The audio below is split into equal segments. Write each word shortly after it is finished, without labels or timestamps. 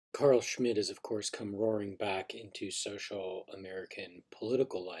Carl Schmitt has, of course, come roaring back into social American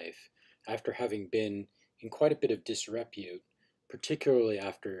political life after having been in quite a bit of disrepute, particularly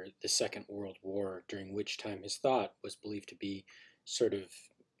after the Second World War, during which time his thought was believed to be sort of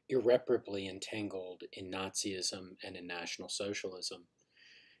irreparably entangled in Nazism and in National Socialism.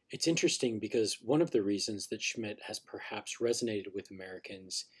 It's interesting because one of the reasons that Schmitt has perhaps resonated with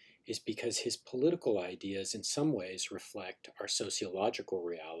Americans is because his political ideas in some ways reflect our sociological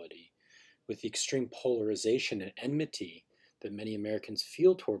reality, with the extreme polarization and enmity that many Americans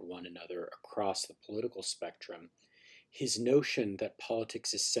feel toward one another across the political spectrum. His notion that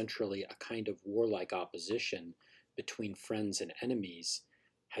politics is centrally a kind of warlike opposition between friends and enemies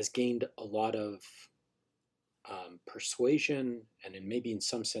has gained a lot of persuasion, and maybe in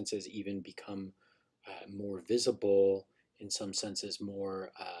some senses even become more visible, in some senses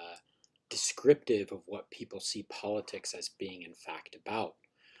more descriptive of what people see politics as being in fact about.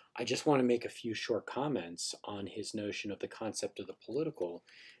 I just want to make a few short comments on his notion of the concept of the political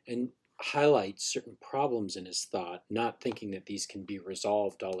and highlight certain problems in his thought, not thinking that these can be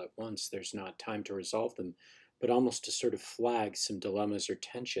resolved all at once. There's not time to resolve them, but almost to sort of flag some dilemmas or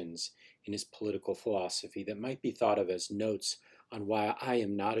tensions in his political philosophy that might be thought of as notes on why I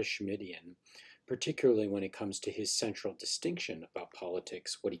am not a Schmittian, particularly when it comes to his central distinction about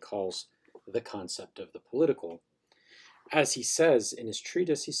politics, what he calls the concept of the political. As he says in his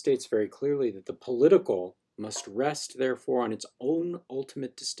treatise, he states very clearly that the political must rest, therefore, on its own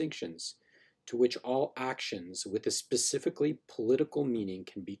ultimate distinctions, to which all actions with a specifically political meaning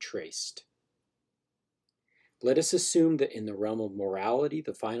can be traced. Let us assume that in the realm of morality,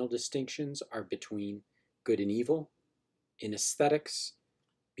 the final distinctions are between good and evil, in aesthetics,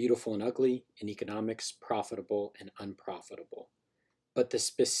 beautiful and ugly, in economics, profitable and unprofitable. But the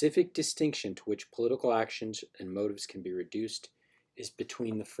specific distinction to which political actions and motives can be reduced is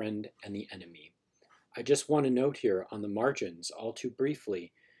between the friend and the enemy. I just want to note here on the margins, all too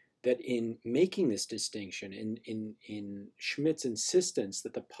briefly, that in making this distinction, in Schmitt's insistence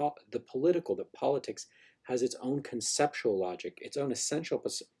that the political, that politics has its own conceptual logic, its own essential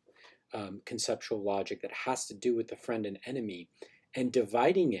conceptual logic that has to do with the friend and enemy, and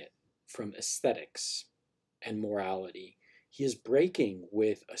dividing it from aesthetics and morality, he is breaking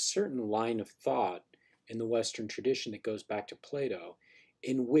with a certain line of thought in the Western tradition that goes back to Plato,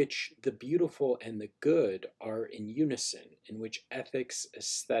 in which the beautiful and the good are in unison, in which ethics,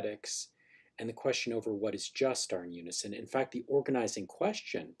 aesthetics, and the question over what is just are in unison. In fact, the organizing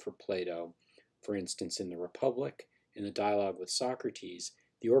question for Plato, for instance, in the Republic, in the dialogue with Socrates,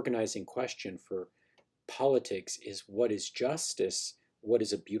 the organizing question for politics is what is justice, what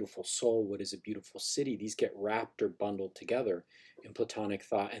is a beautiful soul, what is a beautiful city. These get wrapped or bundled together in Platonic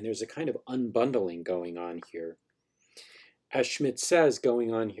thought, and there's a kind of unbundling going on here. As Schmitt says,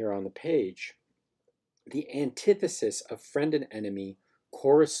 going on here on the page, the antithesis of friend and enemy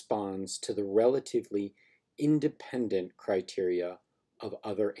corresponds to the relatively independent criteria of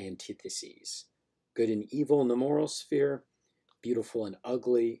other antitheses. Good and evil in the moral sphere, beautiful and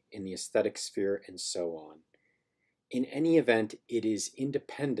ugly in the aesthetic sphere, and so on. In any event, it is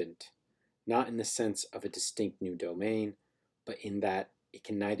independent, not in the sense of a distinct new domain, but in that it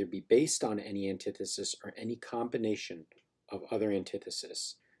can neither be based on any antithesis or any combination of other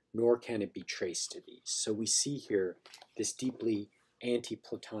antithesis, nor can it be traced to these. So we see here this deeply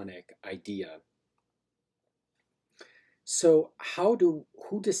anti-Platonic idea. So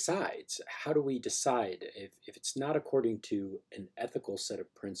who decides? How do we decide if it's not according to an ethical set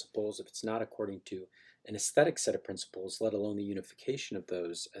of principles, if it's not according to an aesthetic set of principles, let alone the unification of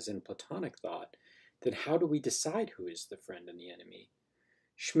those as in Platonic thought, then how do we decide who is the friend and the enemy?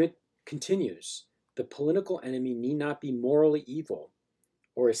 Schmitt continues, the political enemy need not be morally evil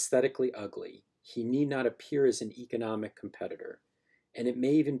or aesthetically ugly. He need not appear as an economic competitor, and it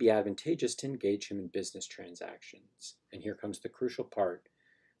may even be advantageous to engage him in business transactions. And here comes the crucial part.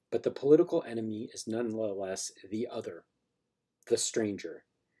 But the political enemy is nonetheless the other, the stranger,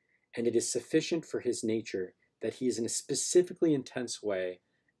 and it is sufficient for his nature that he is in a specifically intense way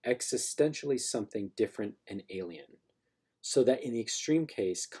existentially something different and alien, so that in the extreme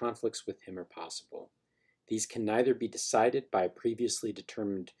case, conflicts with him are possible. These can neither be decided by a previously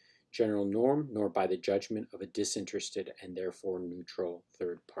determined general norm, nor by the judgment of a disinterested and therefore neutral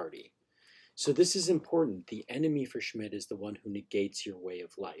third party. So this is important. The enemy for Schmitt is the one who negates your way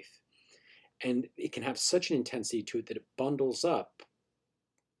of life. And it can have such an intensity to it that it bundles up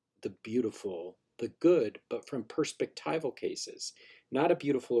the beautiful, the good, but from perspectival cases. Not a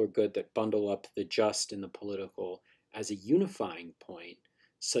beautiful or good that bundle up the just and the political as a unifying point,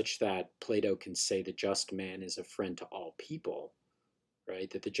 such that Plato can say the just man is a friend to all people, right?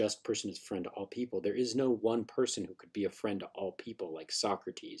 That the just person is a friend to all people. There is no one person who could be a friend to all people like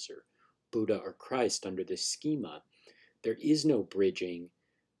Socrates or Buddha or Christ under this schema. There is no bridging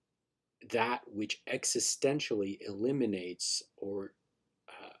that which existentially eliminates or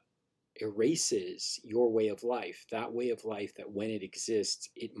erases your way of life, that way of life that when it exists,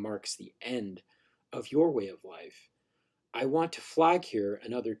 it marks the end of your way of life. I want to flag here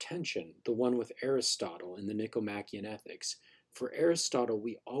another tension, the one with Aristotle in the Nicomachean Ethics. For Aristotle,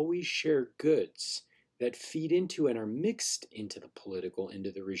 we always share goods that feed into and are mixed into the political,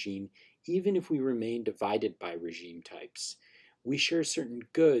 into the regime, even if we remain divided by regime types. We share certain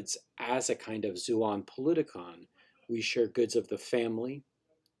goods as a kind of zoon politikon. We share goods of the family.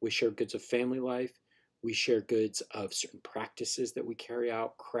 We share goods of family life. We share goods of certain practices that we carry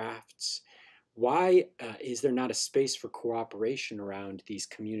out, crafts. Why is there not a space for cooperation around these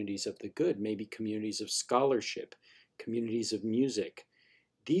communities of the good, maybe communities of scholarship, communities of music?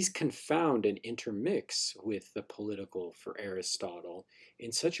 These confound and intermix with the political for Aristotle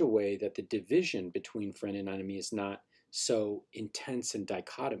in such a way that the division between friend and enemy is not so intense and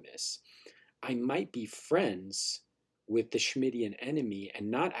dichotomous. I might be friends with the Schmittian enemy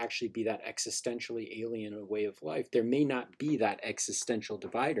and not actually be that existentially alien a way of life. There may not be that existential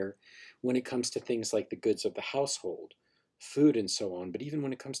divider when it comes to things like the goods of the household, food and so on, but even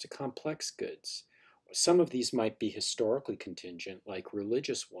when it comes to complex goods. Some of these might be historically contingent, like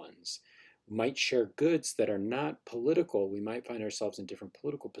religious ones, might share goods that are not political. We might find ourselves in different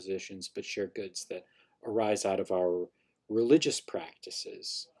political positions, but share goods that arise out of our religious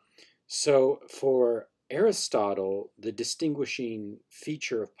practices. So for Aristotle, the distinguishing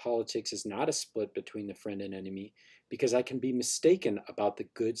feature of politics is not a split between the friend and enemy, because I can be mistaken about the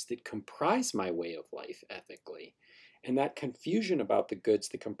goods that comprise my way of life ethically. And that confusion about the goods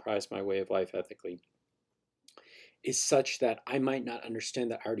that comprise my way of life ethically is such that I might not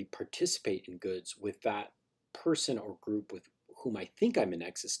understand that I already participate in goods with that person or group with whom I think I'm in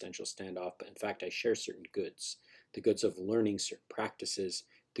existential standoff, but in fact I share certain goods, the goods of learning certain practices,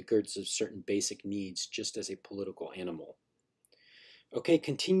 the goods of certain basic needs, just as a political animal. Okay,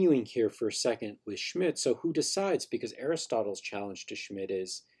 continuing here for a second with Schmitt. So who decides? Because Aristotle's challenge to Schmitt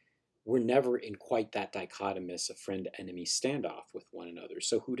is we're never in quite that dichotomous of friend-enemy standoff with one another.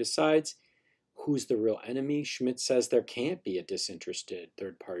 So who decides? Who's the real enemy? Schmitt says there can't be a disinterested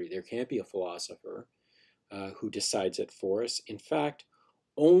third party. There can't be a philosopher who decides it for us. In fact,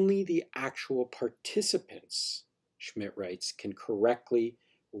 only the actual participants, Schmitt writes, can correctly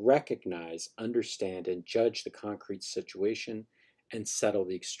recognize, understand, and judge the concrete situation and settle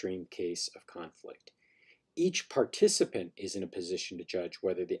the extreme case of conflict. Each participant is in a position to judge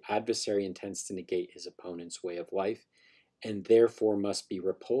whether the adversary intends to negate his opponent's way of life and therefore must be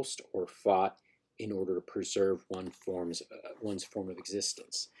repulsed or fought in order to preserve one's form of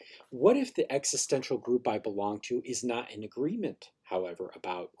existence. What if the existential group I belong to is not in agreement, however,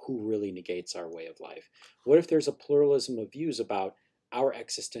 about who really negates our way of life? What if there's a pluralism of views about our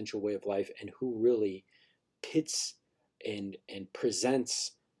existential way of life and who really pits and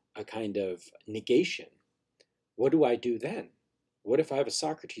presents a kind of negation? What do I do then? What if I have a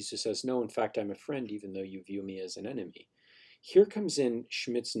Socrates who says, no, in fact, I'm a friend even though you view me as an enemy? Here comes in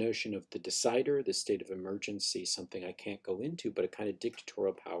Schmitt's notion of the decider, the state of emergency, something I can't go into, but a kind of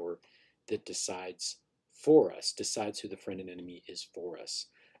dictatorial power that decides for us, decides who the friend and enemy is for us.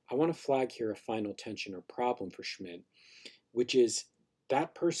 I want to flag here a final tension or problem for Schmitt, which is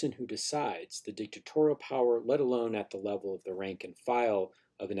that person who decides, the dictatorial power, let alone at the level of the rank and file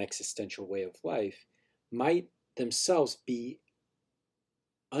of an existential way of life, might themselves be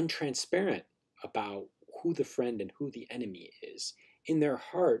untransparent about who the friend and who the enemy is. In their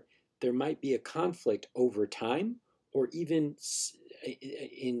heart, there might be a conflict over time or even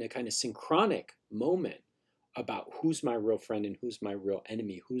in a kind of synchronic moment about who's my real friend and who's my real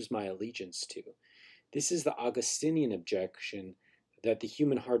enemy, who's my allegiance to. This is the Augustinian objection that the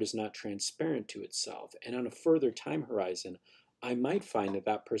human heart is not transparent to itself. And on a further time horizon, I might find that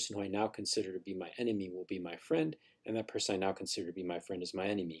that person who I now consider to be my enemy will be my friend, and that person I now consider to be my friend is my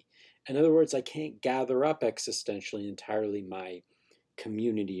enemy. In other words, I can't gather up existentially entirely my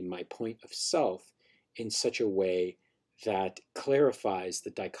community, my point of self, in such a way that clarifies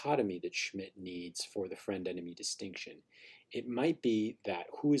the dichotomy that Schmitt needs for the friend-enemy distinction. It might be that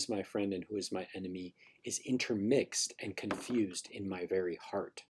who is my friend and who is my enemy is intermixed and confused in my very heart.